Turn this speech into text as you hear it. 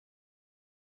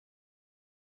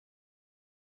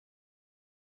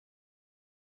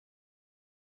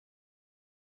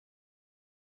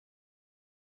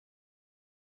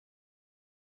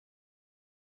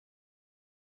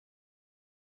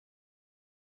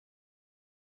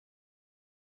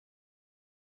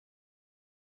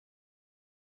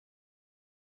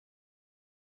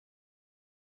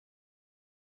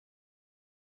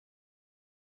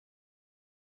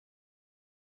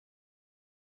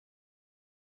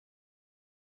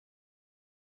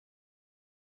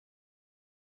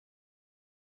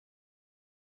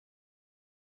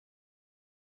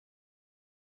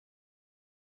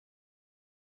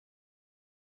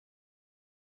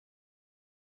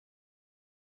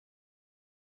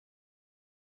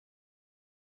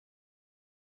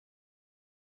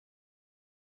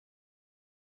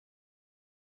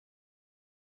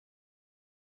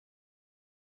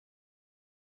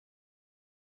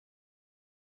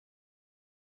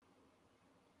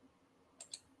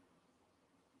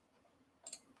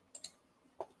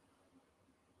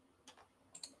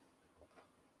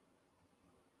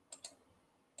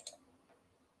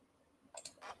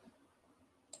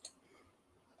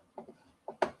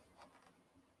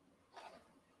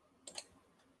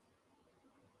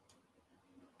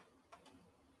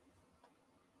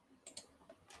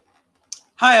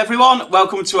Hi everyone,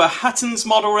 welcome to a Hatton's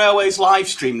Model Railways live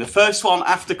stream, the first one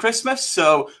after Christmas.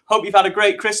 So hope you've had a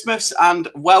great Christmas and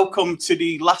welcome to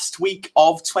the last week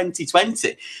of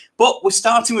 2020. But we're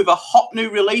starting with a hot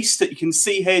new release that you can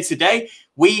see here today.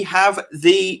 We have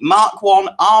the Mark 1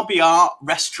 RBR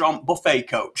restaurant buffet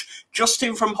coach. Just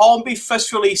in from Hornby,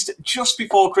 first released just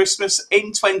before Christmas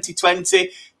in 2020.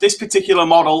 This particular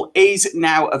model is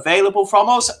now available from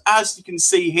us, as you can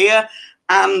see here.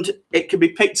 And it can be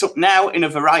picked up now in a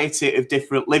variety of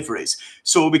different liveries.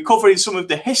 So we'll be covering some of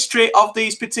the history of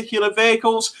these particular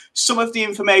vehicles, some of the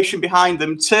information behind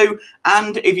them too.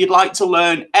 And if you'd like to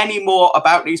learn any more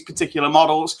about these particular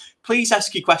models, please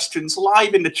ask your questions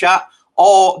live in the chat,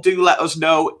 or do let us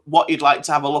know what you'd like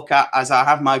to have a look at, as I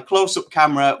have my close-up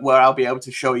camera where I'll be able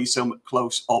to show you some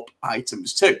close-up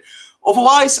items too.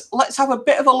 Otherwise, let's have a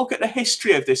bit of a look at the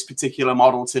history of this particular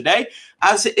model today,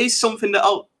 as it is something that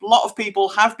a lot of people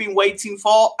have been waiting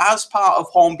for as part of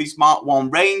Hornby's Mark 1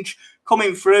 range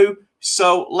coming through.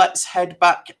 So let's head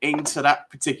back into that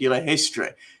particular history.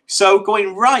 So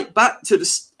going right back to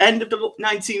the end of the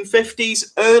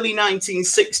 1950s, early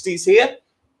 1960s here.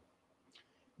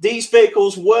 These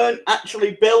vehicles weren't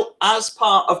actually built as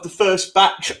part of the first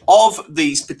batch of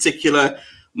these particular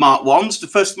Mark 1s. The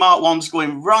first Mark 1s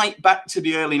going right back to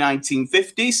the early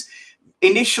 1950s.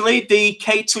 Initially, the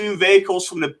catering vehicles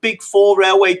from the big four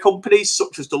railway companies,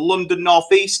 such as the London North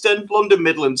Eastern, London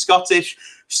Midland Scottish,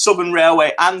 Southern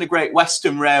Railway and the Great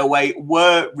Western Railway,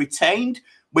 were retained,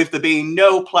 with there being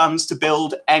no plans to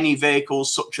build any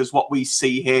vehicles such as what we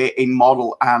see here in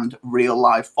model and real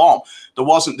life form. There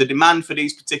wasn't the demand for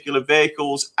these particular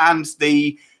vehicles, and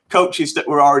the coaches that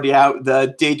were already out there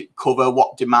did cover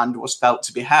what demand was felt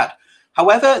to be had.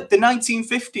 However, the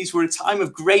 1950s were a time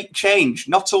of great change,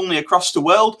 not only across the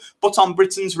world, but on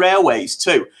Britain's railways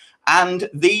too. And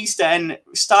these then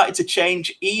started to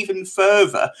change even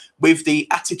further, with the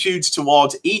attitudes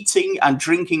towards eating and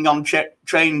drinking on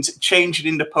trains changing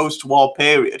in the post-war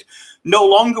period. No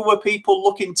longer were people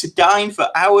looking to dine for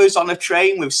hours on a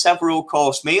train with several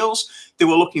course meals. They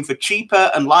were looking for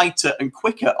cheaper and lighter and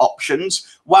quicker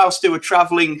options whilst they were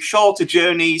travelling shorter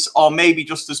journeys, or maybe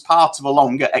just as part of a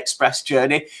longer express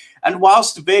journey. And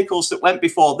whilst the vehicles that went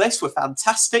before this were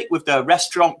fantastic with their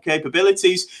restaurant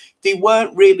capabilities, they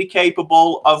weren't really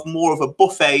capable of more of a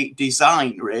buffet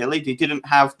design, really. They didn't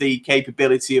have the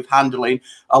capability of handling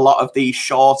a lot of these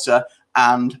shorter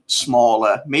and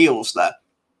smaller meals there.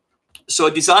 So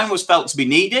a design was felt to be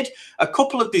needed. A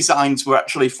couple of designs were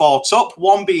actually thought up,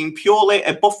 one being purely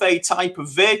a buffet type of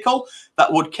vehicle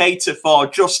that would cater for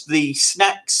just the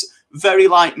snacks, very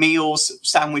light meals,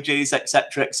 sandwiches,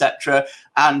 etc.,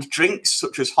 and drinks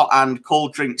such as hot and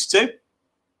cold drinks too.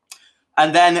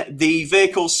 And then the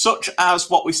vehicles such as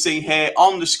what we see here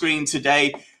on the screen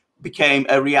today became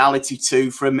a reality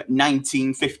too from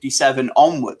 1957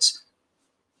 onwards.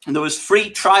 And there was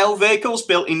 3 trial vehicles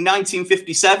built in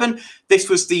 1957. This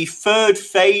was the third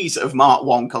phase of Mark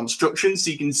 1 construction,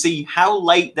 so you can see how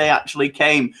late they actually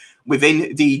came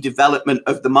within the development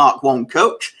of the Mark 1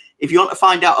 coach. If you want to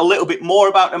find out a little bit more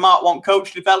about the Mark 1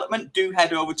 coach development, do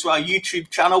head over to our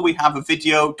YouTube channel. We have a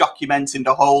video documenting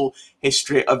the whole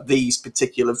history of these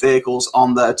particular vehicles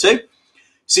on there too.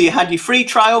 So you had your 3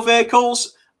 trial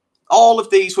vehicles. All of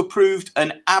these were proved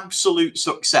an absolute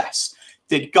success.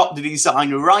 They'd got the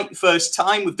design right first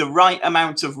time, with the right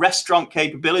amount of restaurant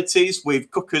capabilities, with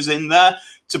cookers in there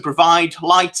to provide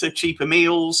lighter, cheaper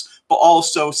meals, but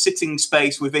also sitting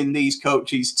space within these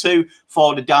coaches too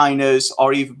for the diners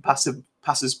or even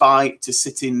passers-by to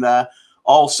sit in there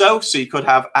also. So you could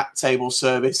have at-table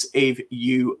service if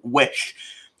you wish.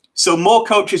 So more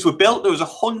coaches were built. There was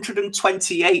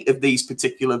 128 of these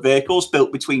particular vehicles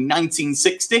built between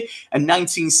 1960 and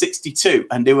 1962,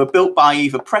 and they were built by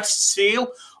either Pressed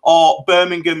Steel or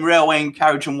Birmingham Railway and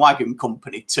Carriage and Wagon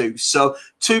Company too. So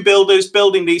 2 builders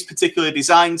building these particular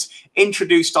designs,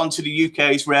 introduced onto the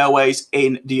UK's railways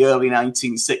in the early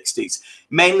 1960s,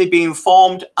 mainly being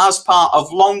formed as part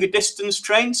of longer distance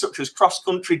trains such as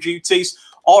cross-country duties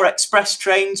or express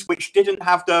trains which didn't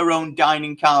have their own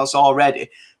dining cars already.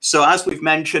 So as we've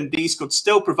mentioned, these could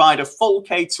still provide a full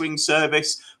catering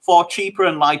service for cheaper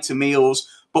and lighter meals,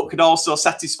 but could also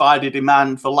satisfy the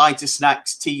demand for lighter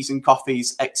snacks, teas and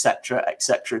coffees, etc.,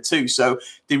 too. So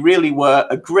they really were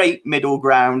a great middle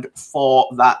ground for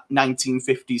that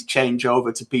 1950s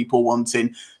changeover to people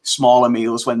wanting smaller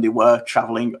meals when they were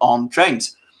travelling on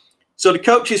trains. So the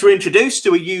coaches were introduced. They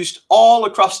were used all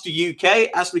across the UK,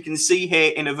 as we can see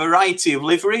here in a variety of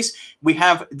liveries. We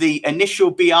have the initial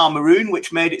BR Maroon,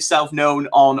 which made itself known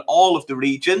on all of the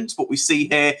regions, but we see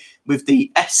here with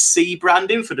the SC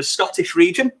branding for the Scottish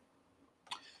region.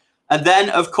 And then,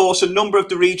 of course, a number of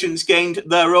the regions gained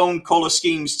their own colour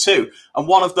schemes too. And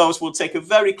one of those we'll take a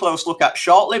very close look at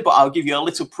shortly, but I'll give you a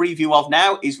little preview of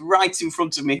now, is right in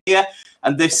front of me here.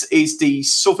 And this is the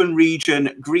Southern Region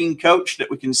green coach that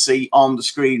we can see on the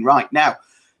screen right now.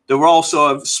 There were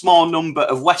also a small number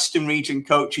of Western Region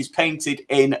coaches painted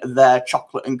in their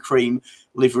chocolate and cream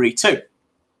livery too.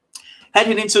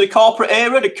 Heading into the corporate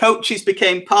era, the coaches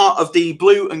became part of the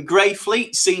blue and grey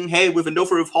fleet, seen here with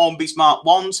another of Hornby's Mark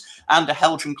 1s and a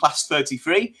Helgem Class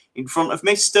 33 in front of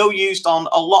me, still used on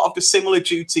a lot of the similar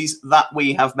duties that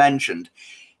we have mentioned.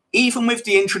 Even with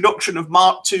the introduction of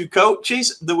Mark II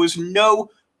coaches, there was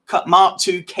no Mark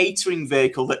II catering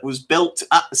vehicle that was built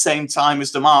at the same time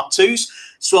as the Mark IIs.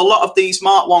 So a lot of these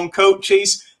Mark I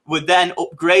coaches were then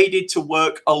upgraded to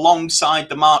work alongside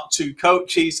the Mark II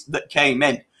coaches that came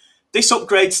in. This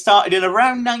upgrade started in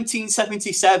around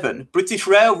 1977. British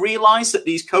Rail realised that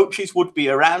these coaches would be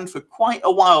around for quite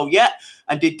a while yet,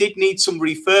 and they did need some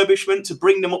refurbishment to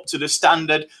bring them up to the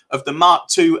standard of the Mark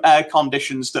II air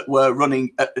conditions that were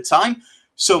running at the time.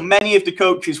 So many of the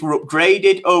coaches were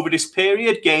upgraded over this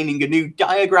period, gaining a new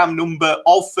diagram number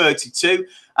of 32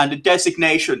 and a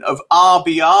designation of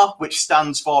RBR, which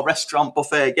stands for Restaurant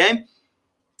Buffet Game.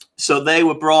 So they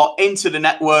were brought into the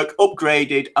network,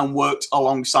 upgraded, and worked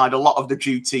alongside a lot of the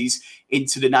duties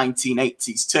into the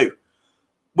 1980s too.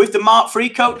 With the Mark III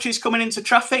coaches coming into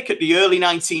traffic at the early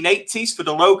 1980s for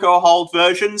the loco-hauled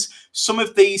versions, some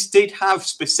of these did have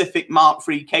specific Mark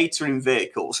III catering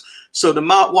vehicles. So the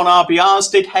Mark I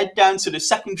RBRs did head down to the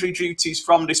secondary duties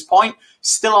from this point,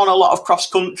 still on a lot of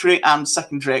cross-country and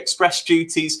secondary express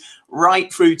duties,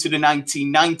 right through to the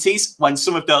 1990s, when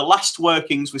some of their last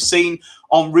workings were seen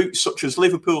on routes such as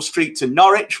Liverpool Street to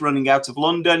Norwich, running out of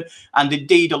London, and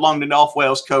indeed along the North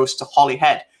Wales coast to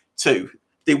Holyhead too.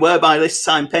 They were by this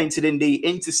time painted in the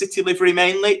intercity livery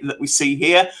mainly that we see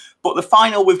here, but the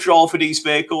final withdrawal for these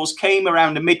vehicles came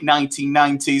around the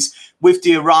mid-1990s with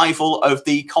the arrival of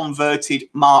the converted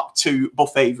Mark II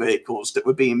buffet vehicles that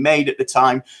were being made at the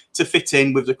time to fit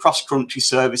in with the cross-country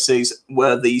services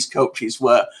where these coaches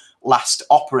were last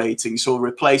operating. So a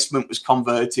replacement was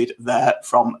converted there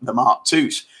from the Mark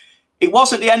IIs. It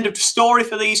wasn't the end of the story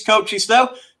for these coaches,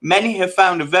 though. Many have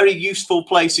found a very useful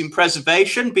place in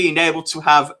preservation, being able to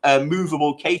have a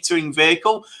movable catering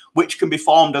vehicle, which can be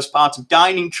formed as part of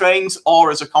dining trains or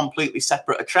as a completely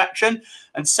separate attraction.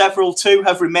 And several, too,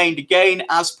 have remained again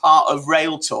as part of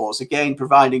rail tours, again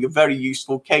providing a very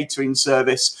useful catering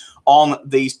service on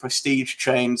these prestige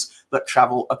trains that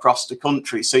travel across the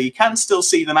country. So you can still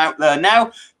see them out there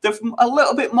now. They're a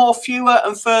little bit more fewer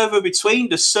and further between.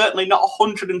 There's certainly not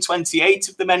 128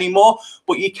 of them anymore,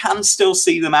 but you can still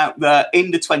see them out there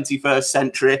in the 21st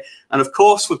century. And of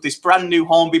course, with this brand new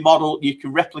Hornby model, you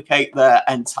can replicate their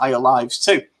entire lives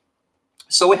too.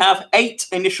 So we have 8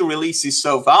 initial releases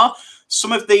so far.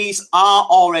 Some of these are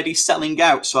already selling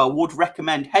out, so I would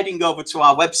recommend heading over to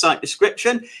our website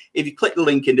description. If you click the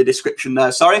link in the description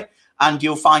there, and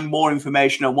you'll find more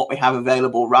information on what we have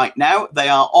available right now. They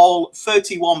are all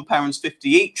 £31.50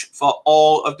 each for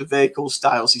all of the vehicle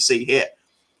styles you see here.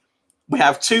 We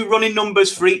have 2 running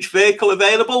numbers for each vehicle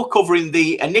available, covering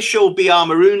the initial BR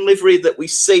Maroon livery that we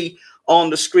see on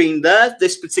the screen there,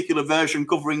 this particular version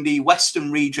covering the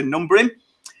Western Region numbering.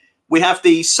 We have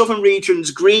the Southern Region's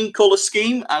green colour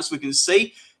scheme, as we can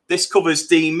see. This covers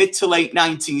the mid to late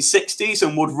 1960s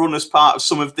and would run as part of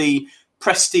some of the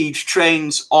prestige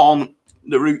trains on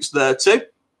the routes there too.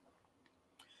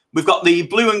 We've got the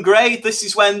blue and grey. This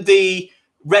is when the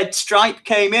red stripe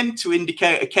came in to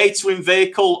indicate a catering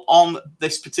vehicle on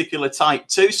this particular type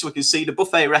too. So we can see the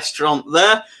buffet restaurant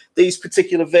there. These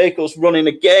particular vehicles running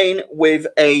again with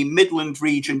a Midland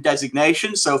Region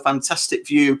designation. So fantastic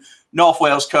view, North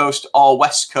Wales Coast or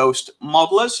West Coast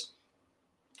modelers.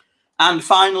 And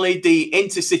finally, the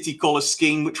intercity colour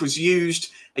scheme, which was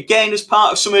used again as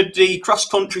part of some of the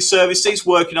cross-country services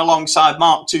working alongside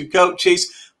Mark II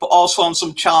coaches, but also on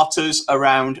some charters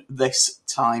around this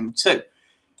time too.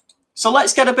 So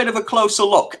let's get a bit of a closer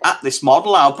look at this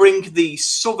model. I'll bring the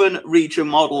Southern Region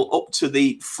model up to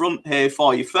the front here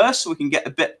for you first, so we can get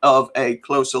a bit of a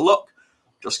closer look.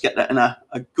 Just get that in a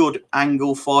good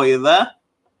angle for you there.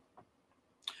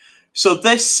 So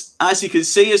this, as you can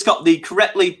see, has got the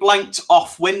correctly blanked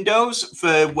off windows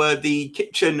for where the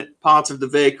kitchen part of the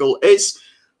vehicle is,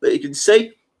 that you can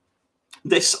see.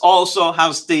 This also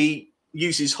has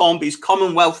uses Hornby's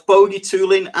Commonwealth bogey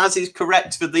tooling, as is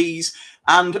correct for these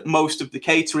and most of the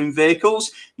catering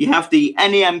vehicles. You have the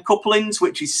NEM couplings,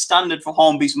 which is standard for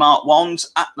Hornby's Mark 1s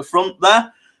at the front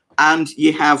there. And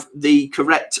you have the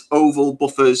correct oval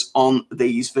buffers on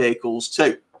these vehicles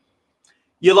too.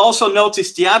 You'll also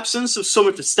notice the absence of some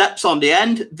of the steps on the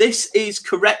end. This is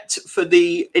correct for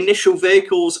the initial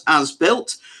vehicles as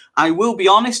built. I will be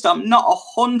honest, I'm not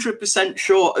 100%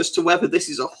 sure as to whether this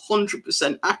is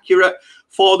 100% accurate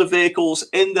for the vehicles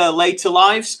in their later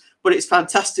lives, but it's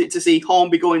fantastic to see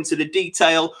Hornby go into the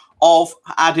detail of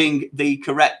adding the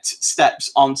correct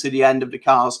steps onto the end of the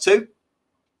cars too.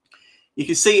 You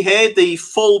can see here the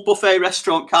full buffet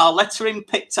restaurant car lettering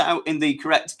picked out in the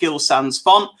correct Gill Sans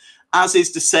font, as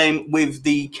is the same with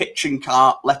the kitchen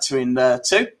car lettering there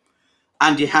too.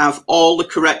 And you have all the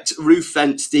correct roof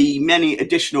vents, the many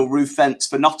additional roof vents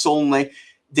for not only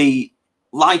the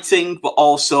lighting, but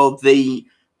also the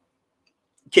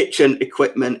kitchen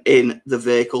equipment in the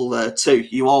vehicle there too.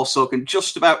 You also can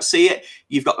just about see it.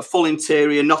 You've got the full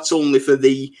interior, not only for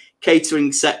the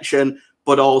catering section,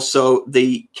 but also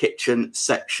the kitchen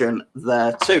section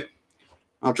there too.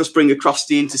 I'll just bring across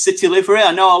the Intercity livery.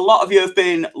 I know a lot of you have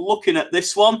been looking at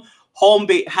this one.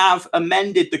 Hornby have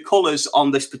amended the colours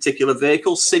on this particular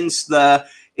vehicle since the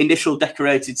initial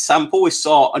decorated sample we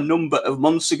saw a number of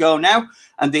months ago now,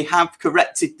 and they have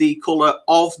corrected the colour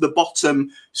of the bottom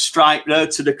stripe there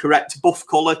to the correct buff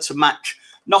colour to match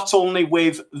not only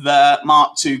with the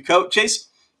Mark II coaches,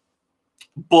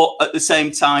 but at the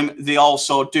same time they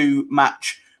also do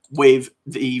match with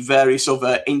the various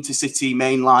other Intercity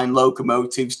mainline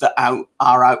locomotives that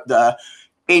are out there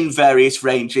in various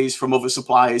ranges from other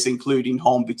suppliers, including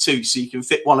Hornby too. So you can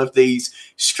fit one of these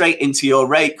straight into your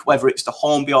rake, whether it's the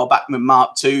Hornby or Bachmann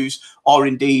Mark IIs, or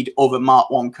indeed other Mark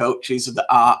I coaches that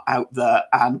are out there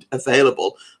and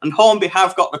available. And Hornby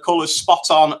have got the colours spot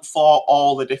on for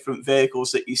all the different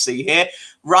vehicles that you see here,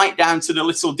 right down to the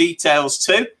little details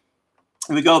too.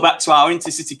 And we go back to our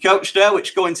Intercity coach there,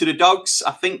 which going to the dogs.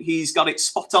 I think he's got it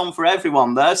spot on for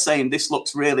everyone there, saying this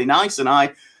looks really nice. And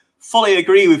I fully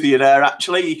agree with you there,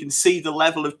 actually. You can see the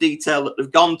level of detail that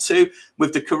they've gone to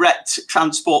with the correct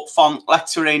transport font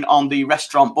lettering on the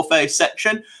restaurant buffet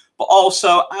section. But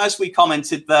also, as we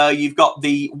commented there, you've got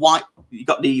the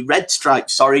red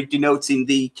stripe, sorry, denoting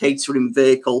the catering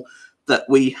vehicle that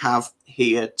we have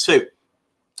here too.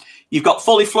 You've got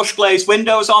fully flush glazed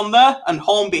windows on there, and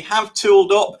Hornby have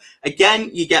tooled up. Again,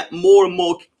 you get more and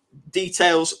more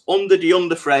details under the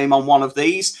underframe on one of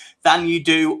these than you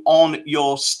do on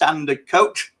your standard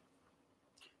coach.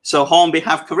 So Hornby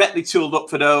have correctly tooled up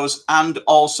for those and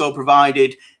also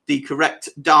provided the correct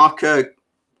darker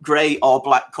grey or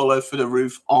black colour for the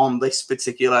roof on this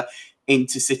particular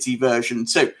Intercity version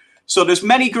too. So there's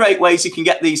many great ways you can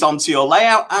get these onto your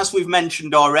layout. As we've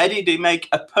mentioned already, they make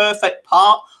a perfect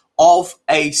part of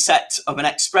a set of an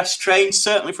express train,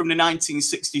 certainly from the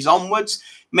 1960s onwards,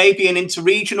 maybe an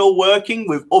interregional working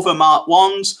with other Mark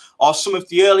Is or some of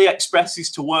the early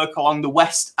expresses to work along the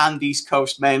west and east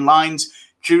coast main lines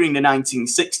during the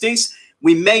 1960s.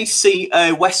 We may see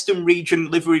a Western region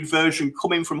liveried version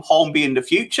coming from Hornby in the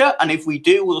future, and if we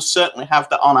do, we'll certainly have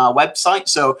that on our website.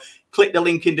 So click the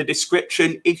link in the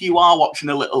description if you are watching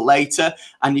a little later,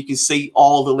 and you can see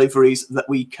all the liveries that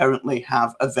we currently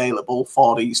have available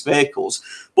for these vehicles.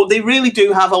 But they really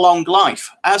do have a long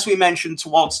life. As we mentioned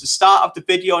towards the start of the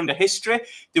video in the history,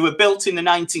 they were built in the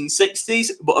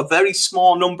 1960s, but a very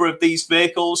small number of these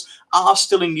vehicles are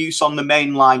still in use on the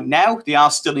main line now. They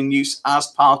are still in use as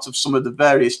part of some of the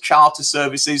various charter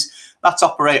services that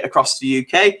operate across the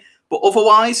UK. But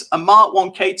otherwise, a Mark I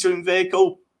catering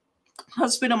vehicle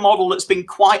has been a model that's been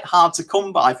quite hard to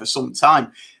come by for some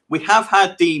time. We have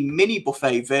had the mini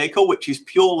buffet vehicle, which is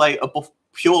purely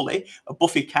a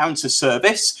buffet counter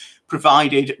service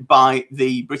provided by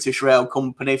the British Rail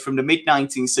Company from the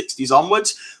mid-1960s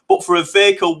onwards. But for a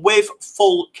vehicle with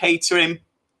full catering,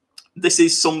 this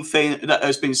is something that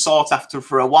has been sought after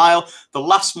for a while. The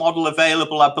last model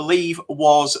available, I believe,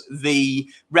 was the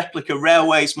replica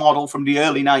railways model from the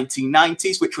early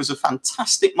 1990s, which was a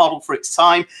fantastic model for its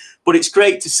time. But it's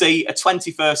great to see a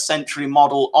 21st century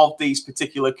model of these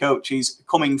particular coaches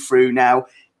coming through now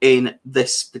in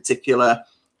this particular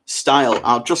style.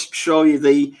 I'll just show you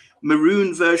the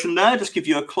maroon version there, just give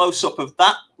you a close-up of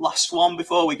that last one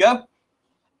before we go.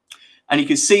 And you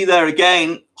can see there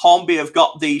again, Hornby have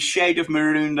got the shade of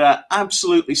maroon there,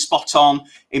 absolutely spot on,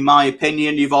 in my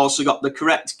opinion. You've also got the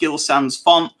correct Gill Sans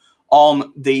font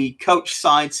on the coach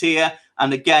sides here.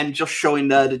 And again, just showing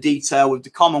there the detail with the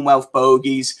Commonwealth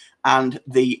bogies and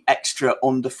the extra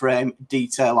underframe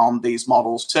detail on these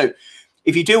models too.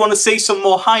 If you do want to see some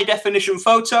more high definition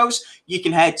photos, you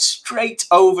can head straight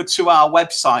over to our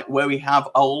website where we have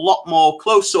a lot more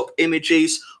close-up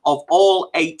images of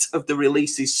all 8 of the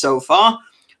releases so far.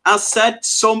 As said,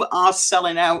 some are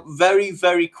selling out very,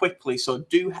 very quickly, so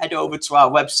do head over to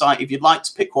our website if you'd like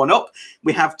to pick one up.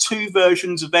 We have 2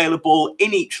 versions available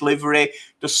in each livery.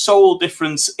 The sole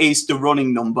difference is the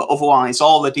running number. Otherwise,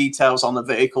 all the details on the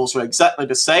vehicles are exactly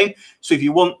the same. So if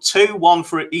you want 2, one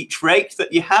for each rake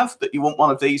that you have, that you want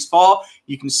one of these for,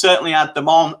 you can certainly add them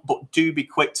on, but do be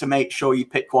quick to make sure you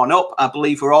pick one up. I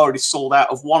believe we're already sold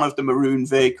out of one of the maroon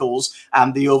vehicles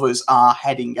and the others are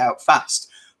heading out fast.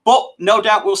 But no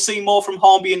doubt we'll see more from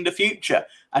Hornby in the future.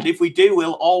 And if we do,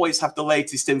 we'll always have the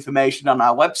latest information on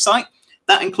our website.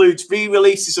 That includes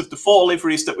re-releases of the 4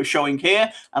 liveries that we're showing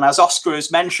here. And as Oscar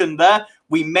has mentioned there,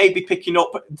 we may be picking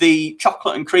up the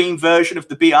chocolate and cream version of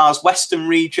the BR's Western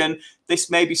region.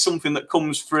 This may be something that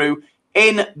comes through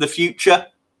in the future.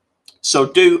 So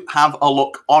do have a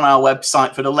look on our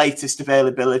website for the latest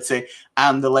availability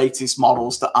and the latest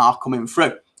models that are coming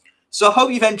through. So I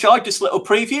hope you've enjoyed this little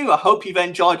preview. I hope you've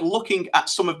enjoyed looking at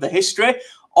some of the history.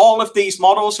 All of these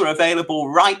models are available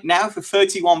right now for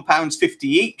 £31.50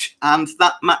 each, and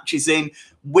that matches in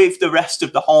with the rest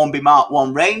of the Hornby Mark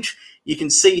 1 range. You can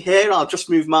see here, I'll just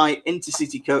move my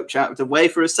Intercity coach out of the way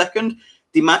for a second.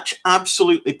 They match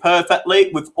absolutely perfectly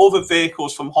with other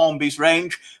vehicles from Hornby's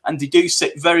range, and they do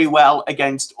sit very well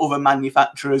against other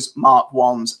manufacturers' Mark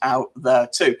 1s out there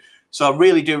too. So I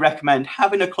really do recommend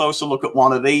having a closer look at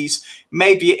one of these.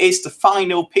 Maybe it is the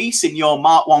final piece in your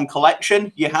Mark 1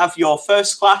 collection. You have your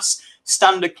first class,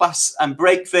 standard class and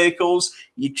brake vehicles.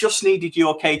 You just needed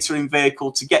your catering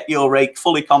vehicle to get your rake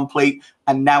fully complete,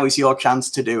 and now is your chance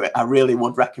to do it. I really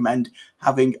would recommend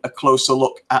having a closer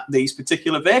look at these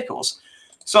particular vehicles.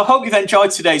 So I hope you've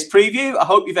enjoyed today's preview. I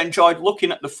hope you've enjoyed looking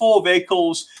at the 4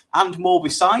 vehicles and more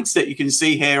besides that you can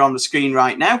see here on the screen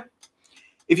right now.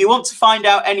 If you want to find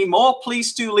out any more,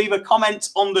 please do leave a comment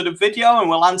under the video and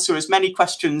we'll answer as many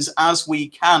questions as we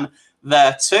can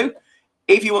there too.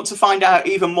 If you want to find out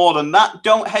even more than that,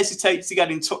 don't hesitate to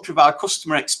get in touch with our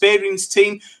customer experience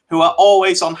team, who are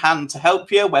always on hand to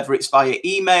help you, whether it's via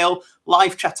email,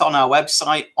 live chat on our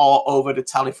website, or over the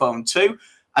telephone too.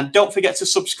 And don't forget to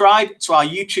subscribe to our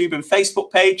YouTube and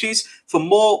Facebook pages for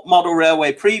more model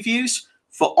railway previews,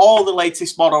 for all the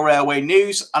latest model railway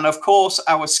news, and of course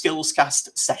our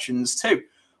Skillscast sessions too.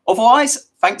 Otherwise,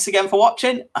 thanks again for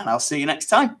watching, and I'll see you next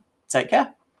time. Take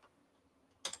care.